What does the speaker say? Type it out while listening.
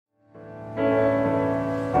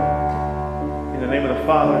name of the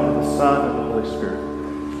Father, and of the Son, and of the Holy Spirit.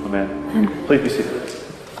 Amen. Please be seated.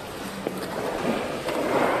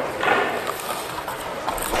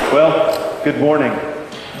 Well, good morning.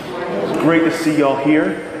 It's great to see y'all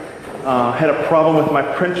here. Had a problem with my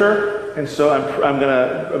printer, and so I'm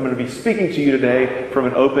gonna be speaking to you today from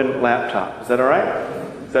an open laptop. Is that all right?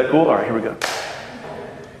 Is that cool? All right, here we go.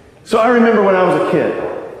 So I remember when I was a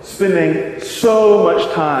kid, spending so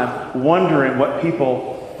much time wondering what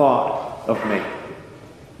people thought of me,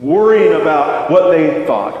 worrying about what they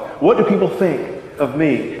thought. What do people think of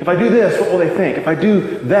me? If I do this, what will they think? If I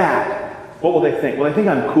do that, what will they think? Will they think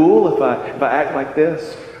I'm cool if I act like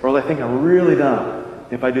this? Or will they think I'm really dumb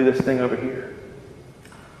if I do this thing over here?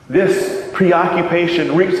 This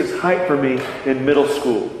preoccupation reached its height for me in middle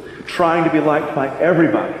school, trying to be liked by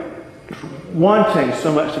everybody, wanting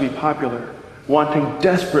so much to be popular, wanting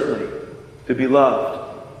desperately to be loved.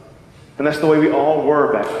 And that's the way we all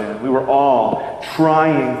were back then. We were all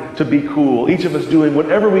trying to be cool, each of us doing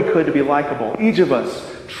whatever we could to be likable, each of us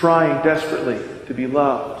trying desperately to be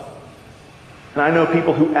loved. And I know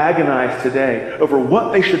people who agonize today over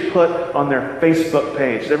what they should put on their Facebook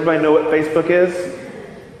page. Does everybody know what Facebook is?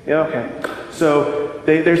 Yeah, okay. So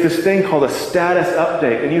there's this thing called a status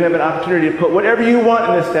update, and you have an opportunity to put whatever you want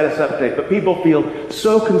in this status update, but people feel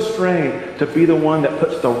so constrained to be the one that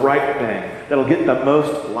puts the right thing, that'll get the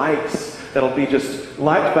most likes, that'll be just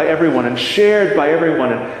liked by everyone and shared by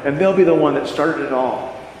everyone, and they'll be the one that started it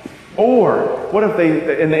all. Or, what if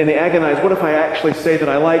they agonize, what if I actually say that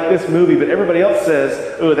I like this movie, but everybody else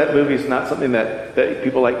says, oh, that movie's not something that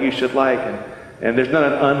people like you should like, and there's not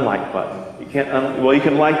an unlike button. You can't, you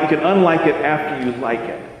can unlike it after you like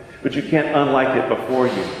it, but you can't unlike it before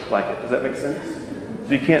you like it. Does that make sense?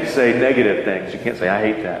 So you can't say negative things. You can't say, I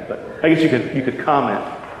hate that, but I guess you could comment.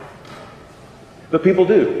 But people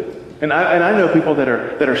do. And I know people that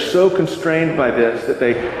are so constrained by this that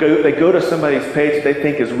they go to somebody's page that they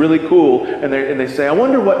think is really cool, and they say, I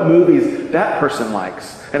wonder what movies that person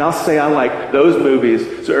likes. And I'll say I like those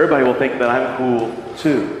movies, so everybody will think that I'm cool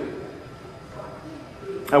too.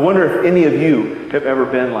 I wonder if any of you have ever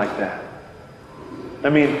been like that. I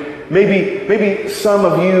mean, maybe some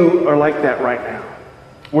of you are like that right now,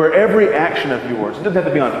 where every action of yours, it doesn't have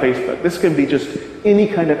to be on Facebook, this can be just any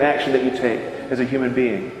kind of action that you take as a human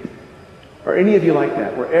being. Are any of you like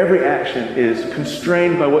that, where every action is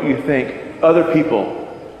constrained by what you think other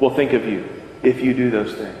people will think of you if you do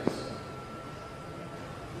those things?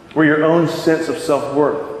 Where your own sense of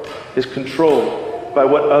self-worth is controlled by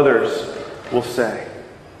what others will say?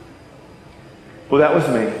 Well, that was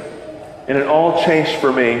me. And it all changed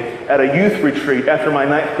for me at a youth retreat after my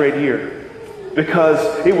 9th grade year,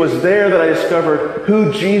 because it was there that I discovered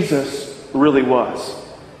who Jesus really was.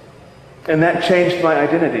 And that changed my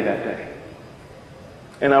identity that day.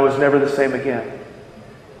 And I was never the same again.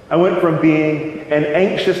 I went from being an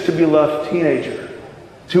anxious to be loved teenager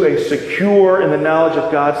to a secure in the knowledge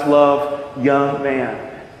of God's love young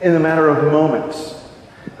man in a matter of moments.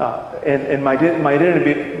 And my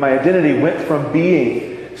identity went from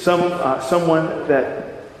being someone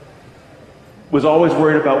that was always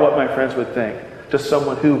worried about what my friends would think to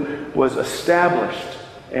someone who was established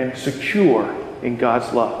and secure in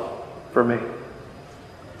God's love for me.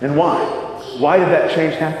 And why? Why did that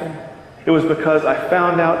change happen? It was because I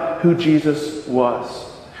found out who Jesus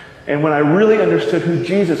was. And when I really understood who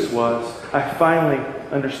Jesus was, I finally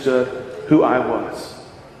understood who I was.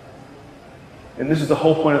 And this is the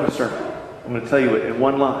whole point of the sermon. I'm going to tell you it in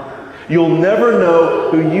one line. You'll never know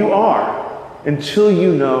who you are until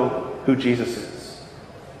you know who Jesus is.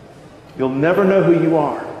 You'll never know who you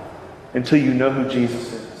are until you know who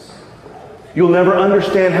Jesus is. You'll never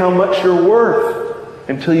understand how much you're worth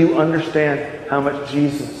until you understand how much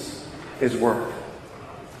Jesus is worth.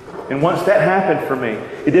 And once that happened for me,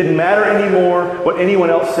 it didn't matter anymore what anyone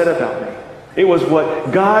else said about me. It was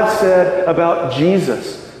what God said about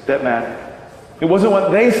Jesus that mattered. It wasn't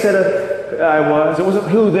what they said I was. It wasn't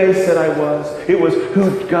who they said I was. It was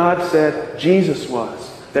who God said Jesus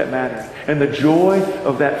was that mattered. And the joy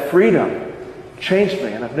of that freedom changed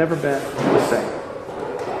me, and I've never been the same.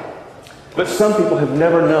 But some people have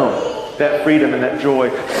never known that freedom and that joy.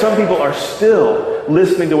 Some people are still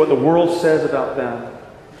listening to what the world says about them,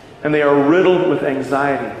 and they are riddled with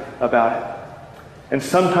anxiety about it. And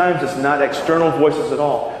sometimes it's not external voices at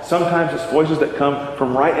all. Sometimes it's voices that come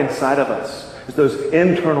from right inside of us. It's those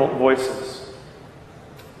internal voices.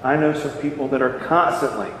 I know some people that are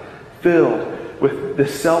constantly filled with the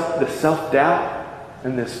self-doubt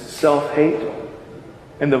and this self-hate.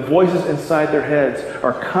 And the voices inside their heads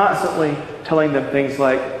are constantly telling them things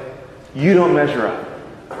like, you don't measure up.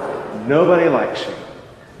 Nobody likes you.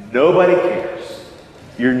 Nobody cares.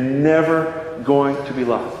 You're never going to be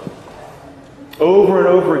loved. Over and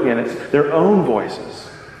over again, it's their own voices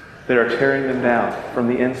that are tearing them down from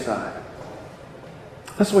the inside.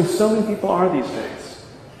 That's the way so many people are these days.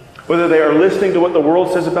 Whether they are listening to what the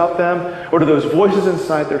world says about them or to those voices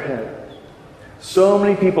inside their head. So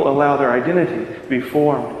many people allow their identity to be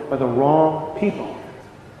formed by the wrong people.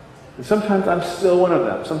 And sometimes I'm still one of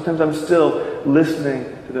them. Sometimes I'm still listening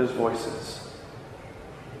to those voices.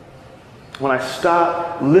 When I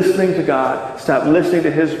stop listening to God, stop listening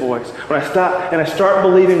to His voice, when I stop and I start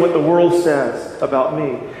believing what the world says about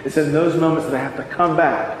me, it's in those moments that I have to come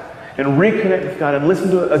back and reconnect with God and listen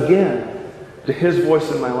to it again, to His voice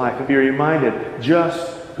in my life, and be reminded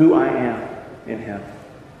just who I am in Him.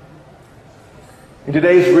 In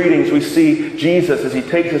today's readings, we see Jesus as He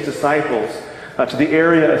takes His disciples to the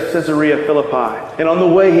area of Caesarea Philippi. And on the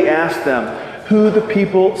way, He asked them who the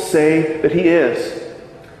people say that He is.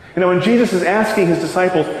 When Jesus is asking His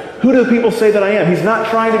disciples, who do the people say that I am? He's not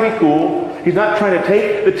trying to be cool. He's not trying to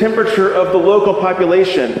take the temperature of the local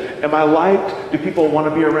population. Am I liked? Do people want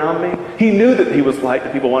to be around me? He knew that He was liked,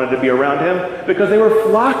 that people wanted to be around Him, because they were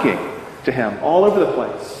flocking to Him all over the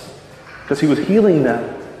place. Because He was healing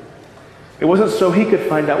them. It wasn't so He could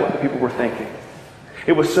find out what the people were thinking.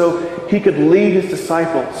 It was so He could lead His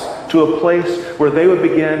disciples to a place where they would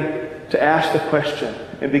begin to ask the question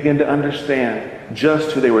and begin to understand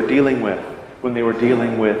just who they were dealing with when they were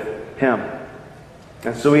dealing with Him.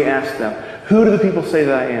 And so He asked them, who do the people say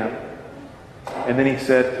that I am? And then He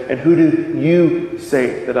said, and who do you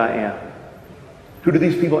say that I am? Who do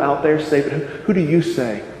these people out there say? But who do you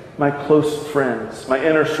say? My close friends, my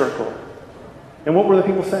inner circle. And what were the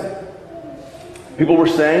people saying? People were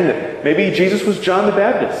saying that maybe Jesus was John the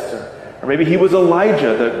Baptist, or maybe He was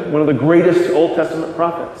Elijah, one of the greatest Old Testament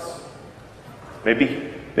prophets. Maybe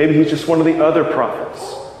He's just one of the other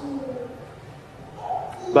prophets.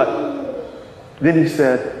 But then He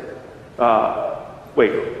said,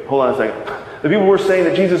 wait, hold on a second. The people were saying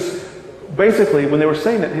that Jesus, basically, when they were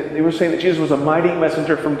saying that Jesus was a mighty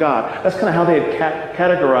messenger from God. That's kind of how they had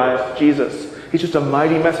categorized Jesus. He's just a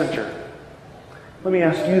mighty messenger. Let me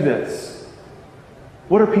ask you this.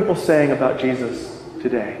 What are people saying about Jesus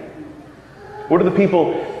today? What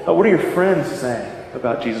are your friends saying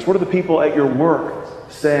about Jesus? What are the people at your work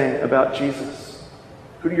saying about Jesus?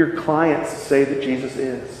 Who do your clients say that Jesus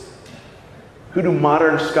is? Who do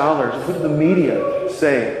modern scholars, who do the media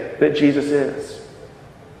say that Jesus is?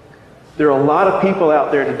 There are a lot of people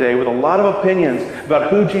out there today with a lot of opinions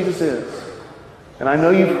about who Jesus is. And I know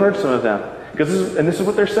you've heard some of them. This is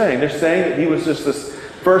what they're saying. They're saying that He was just this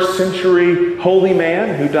first century holy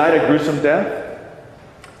man who died a gruesome death.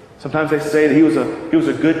 Sometimes they say that he was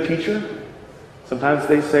a good teacher. Sometimes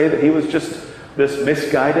they say that He was just this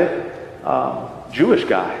misguided Jewish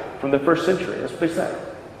guy from the first century. That's what they say.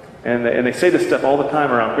 And they say this stuff all the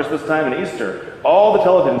time around Christmas time and Easter. All the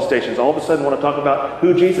television stations all of a sudden want to talk about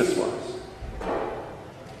who Jesus was.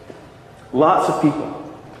 Lots of people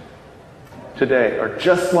today are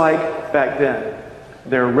just like back then.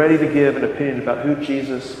 They're ready to give an opinion about who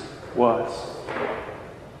Jesus was.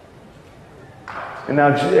 And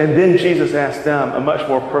then Jesus asked them a much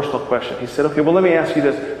more personal question. He said, okay, well, let me ask you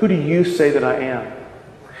this. Who do you say that I am?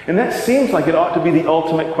 And that seems like it ought to be the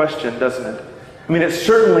ultimate question, doesn't it? I mean, it's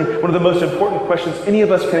certainly one of the most important questions any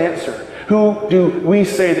of us can answer. Who do we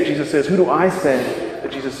say that Jesus is? Who do I say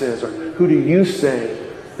that Jesus is? Or who do you say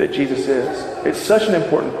that Jesus is? It's such an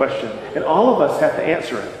important question. And all of us have to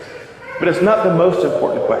answer it. But it's not the most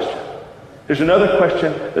important question. There's another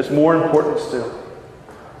question that's more important still.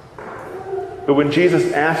 But when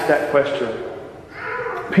Jesus asked that question,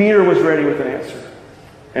 Peter was ready with an answer.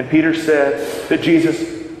 And Peter said that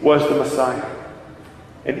Jesus was the Messiah.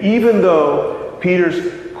 And even though Peter's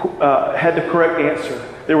had the correct answer,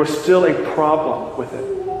 there was still a problem with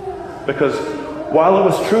it. Because while it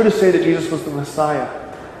was true to say that Jesus was the Messiah,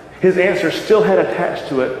 his answer still had attached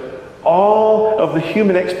to it all of the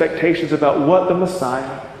human expectations about what the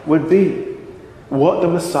Messiah would be, what the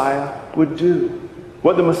Messiah would do,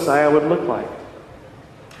 what the Messiah would look like.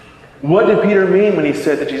 What did Peter mean when he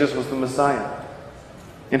said that Jesus was the Messiah?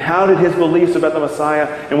 And how did his beliefs about the Messiah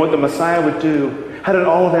and what the Messiah would do, how did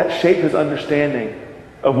all of that shape his understanding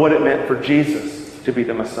of what it meant for Jesus to be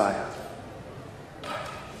the Messiah?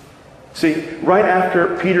 See, right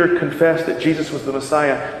after Peter confessed that Jesus was the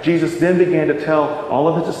Messiah, Jesus then began to tell all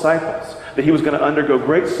of his disciples that He was going to undergo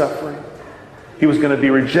great suffering. He was going to be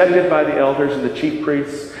rejected by the elders and the chief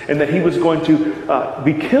priests, and that He was going to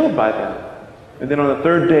be killed by them. And then on the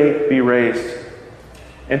third day, be raised.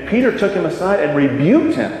 And Peter took him aside and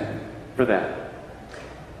rebuked him for that.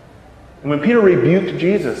 And when Peter rebuked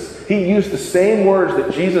Jesus, he used the same words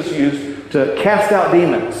that Jesus used to cast out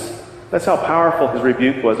demons. That's how powerful his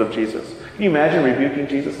rebuke was of Jesus. Can you imagine rebuking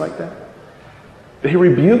Jesus like that? That he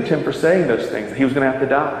rebuked him for saying those things, that he was going to have to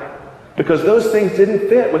die. Because those things didn't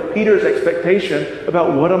fit with Peter's expectation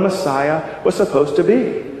about what a Messiah was supposed to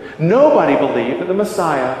be. Nobody believed that the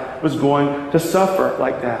Messiah was going to suffer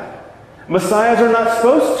like that. Messiahs are not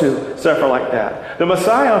supposed to suffer like that. The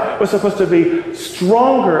Messiah was supposed to be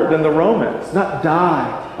stronger than the Romans, not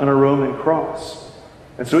die on a Roman cross.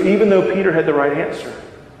 And so even though Peter had the right answer,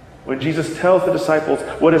 when Jesus tells the disciples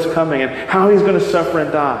what is coming and how he's going to suffer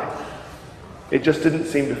and die, it just didn't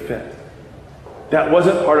seem to fit. That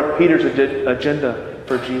wasn't part of Peter's agenda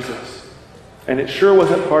for Jesus. And it sure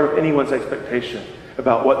wasn't part of anyone's expectation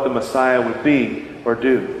about what the Messiah would be or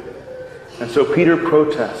do. And so Peter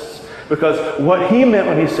protests, because what he meant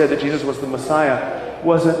when he said that Jesus was the Messiah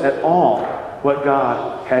wasn't at all what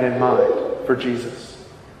God had in mind for Jesus.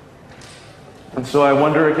 And so I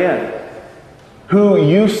wonder again, who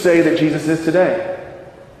you say that Jesus is today?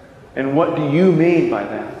 And what do you mean by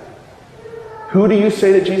that? Who do you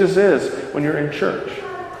say that Jesus is when you're in church?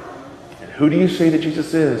 And who do you say that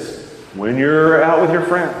Jesus is when you're out with your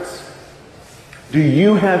friends? Do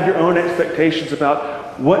you have your own expectations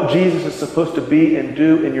about what Jesus is supposed to be and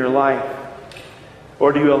do in your life?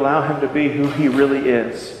 Or do you allow him to be who he really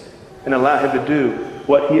is and allow him to do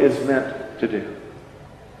what he is meant to do?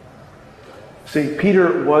 See,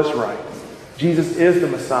 Peter was right. Jesus is the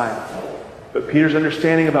Messiah. But Peter's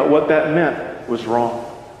understanding about what that meant was wrong.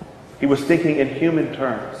 He was thinking in human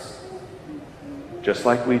terms, just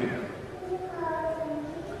like we do.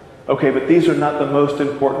 Okay, but these are not the most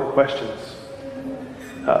important questions.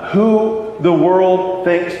 Who the world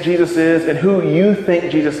thinks Jesus is and who you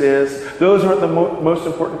think Jesus is, those aren't the most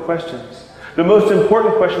important questions. The most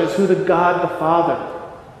important question is who the God the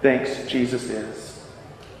Father thinks Jesus is.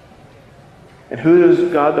 And who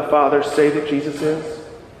does God the Father say that Jesus is?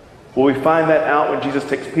 Well, we find that out when Jesus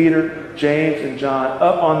takes Peter, James, and John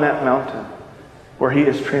up on that mountain where he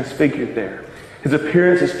is transfigured there. His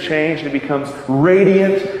appearance is changed and he becomes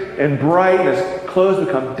radiant and bright, and his clothes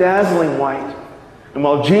become dazzling white. And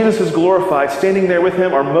while Jesus is glorified, standing there with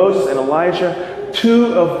him are Moses and Elijah,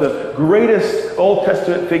 two of the greatest Old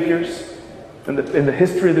Testament figures in the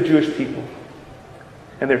history of the Jewish people.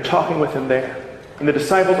 And they're talking with him there. And the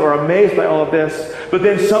disciples are amazed by all of this. But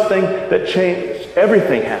then something that changed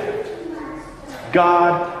everything happened.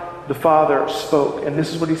 God the Father spoke, and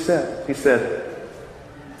this is what he said. He said,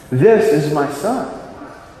 "This is my Son,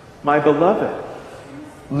 my beloved.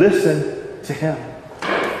 Listen to him."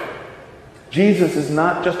 Jesus is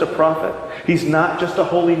not just a prophet. He's not just a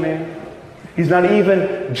holy man. He's not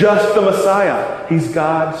even just the Messiah. He's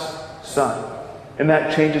God's Son. And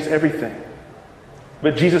that changes everything.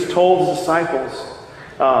 But Jesus told his disciples,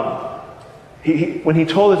 when he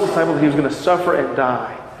told his disciples he was going to suffer and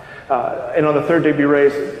die, and on the third day be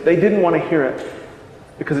raised, they didn't want to hear it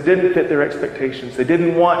because it didn't fit their expectations. They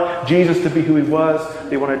didn't want Jesus to be who he was.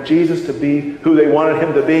 They wanted Jesus to be who they wanted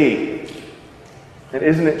him to be. And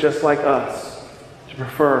isn't it just like us to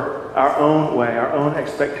prefer our own way, our own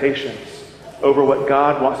expectations over what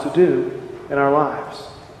God wants to do in our lives?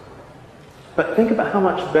 But think about how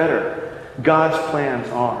much better God's plans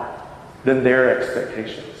are than their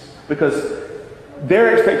expectations. Because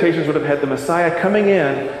their expectations would have had the Messiah coming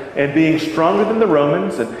in and being stronger than the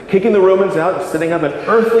Romans and kicking the Romans out and setting up an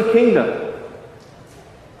earthly kingdom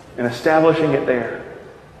and establishing it there.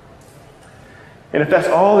 And if that's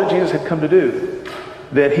all that Jesus had come to do,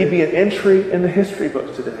 then he'd be an entry in the history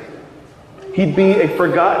books today. He'd be a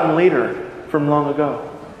forgotten leader from long ago.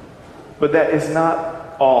 But that is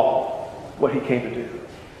not all what he came to do.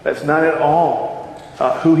 That's not at all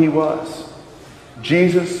who he was.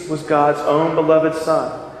 Jesus was God's own beloved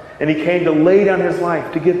Son. And he came to lay down his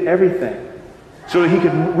life to give everything so that he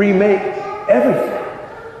could remake everything.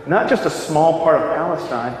 Not just a small part of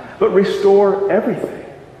Palestine, but restore everything.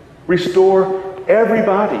 Restore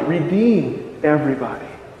everybody. Redeem everybody.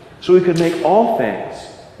 So he could make all things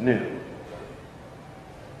new.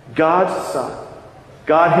 God's Son,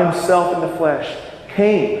 God himself in the flesh,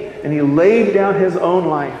 came and he laid down his own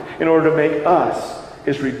life in order to make us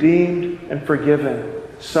his redeemed and forgiven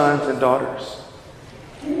sons and daughters.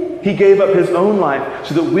 He gave up his own life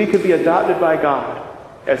so that we could be adopted by God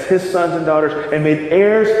as his sons and daughters and made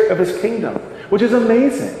heirs of his kingdom, which is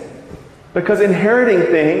amazing because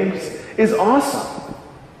inheriting things is awesome,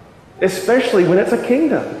 especially when it's a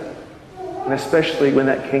kingdom and especially when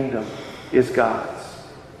that kingdom is God's.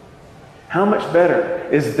 How much better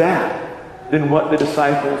is that than what the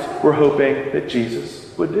disciples were hoping that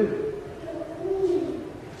Jesus would do?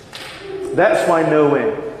 That's why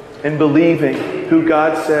knowing and believing who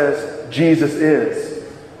God says Jesus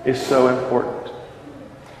is so important.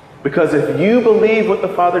 Because if you believe what the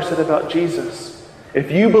Father said about Jesus,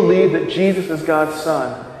 if you believe that Jesus is God's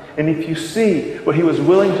Son, and if you see what He was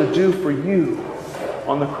willing to do for you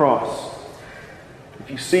on the cross,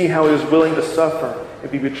 if you see how He was willing to suffer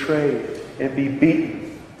and be betrayed and be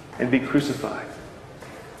beaten and be crucified,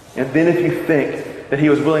 and then if you think that He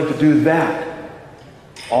was willing to do that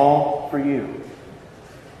all for you,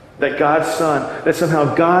 that God's Son, that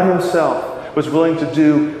somehow God Himself was willing to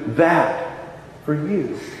do that for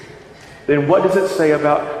you, then what does it say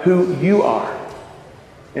about who you are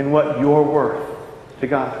and what you're worth to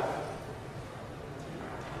God?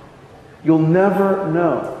 You'll never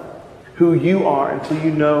know who you are until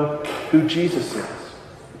you know who Jesus is.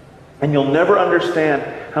 And you'll never understand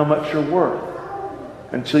how much you're worth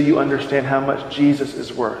until you understand how much Jesus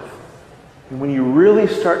is worth. And when you really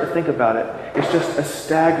start to think about it, it's just a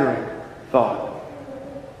staggering thought.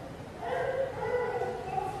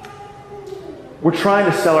 We're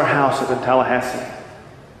trying to sell our house up in Tallahassee.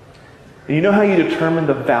 And you know how you determine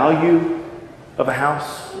the value of a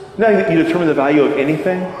house? You know how you determine the value of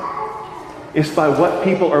anything? It's by what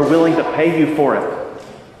people are willing to pay you for it.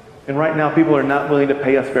 And right now, people are not willing to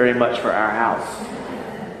pay us very much for our house.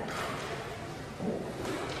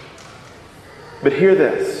 But hear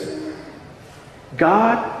this.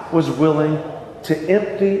 God was willing to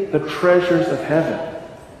empty the treasures of heaven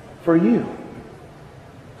for you.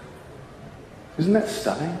 Isn't that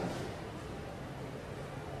stunning?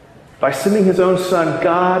 By sending His own Son,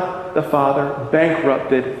 God the Father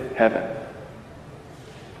bankrupted heaven.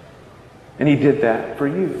 And He did that for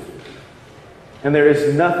you. And there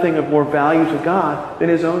is nothing of more value to God than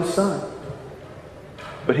His own Son.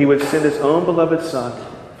 But He would send His own beloved Son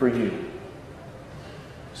for you.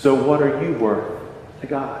 So what are you worth to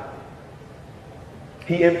God?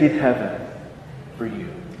 He emptied heaven for you.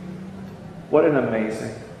 What an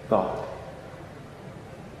amazing thought.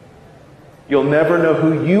 You'll never know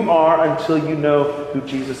who you are until you know who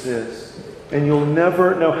Jesus is. And you'll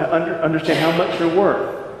never know understand how much you're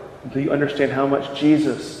worth until you understand how much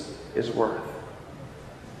Jesus is worth.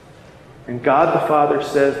 And God the Father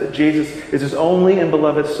says that Jesus is His only and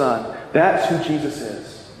beloved Son. That's who Jesus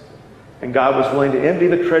is. And God was willing to empty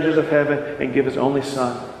the treasures of heaven and give His only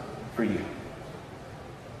Son for you.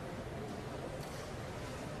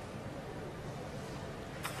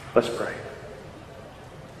 Let's pray.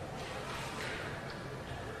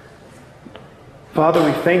 Father,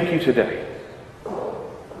 we thank You today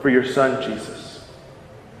for Your Son, Jesus.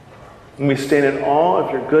 And we stand in awe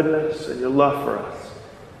of Your goodness and Your love for us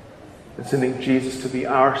in sending Jesus to be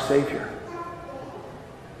our Savior.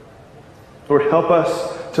 Lord, help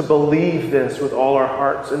us to believe this with all our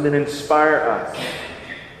hearts and then inspire us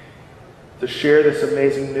to share this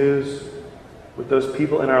amazing news with those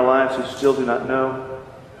people in our lives who still do not know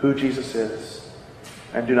who Jesus is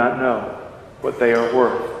and do not know what they are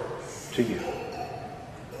worth to You.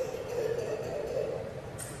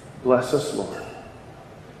 Bless us, Lord.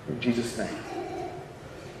 In Jesus' name.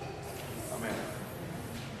 Amen.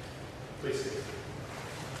 Please.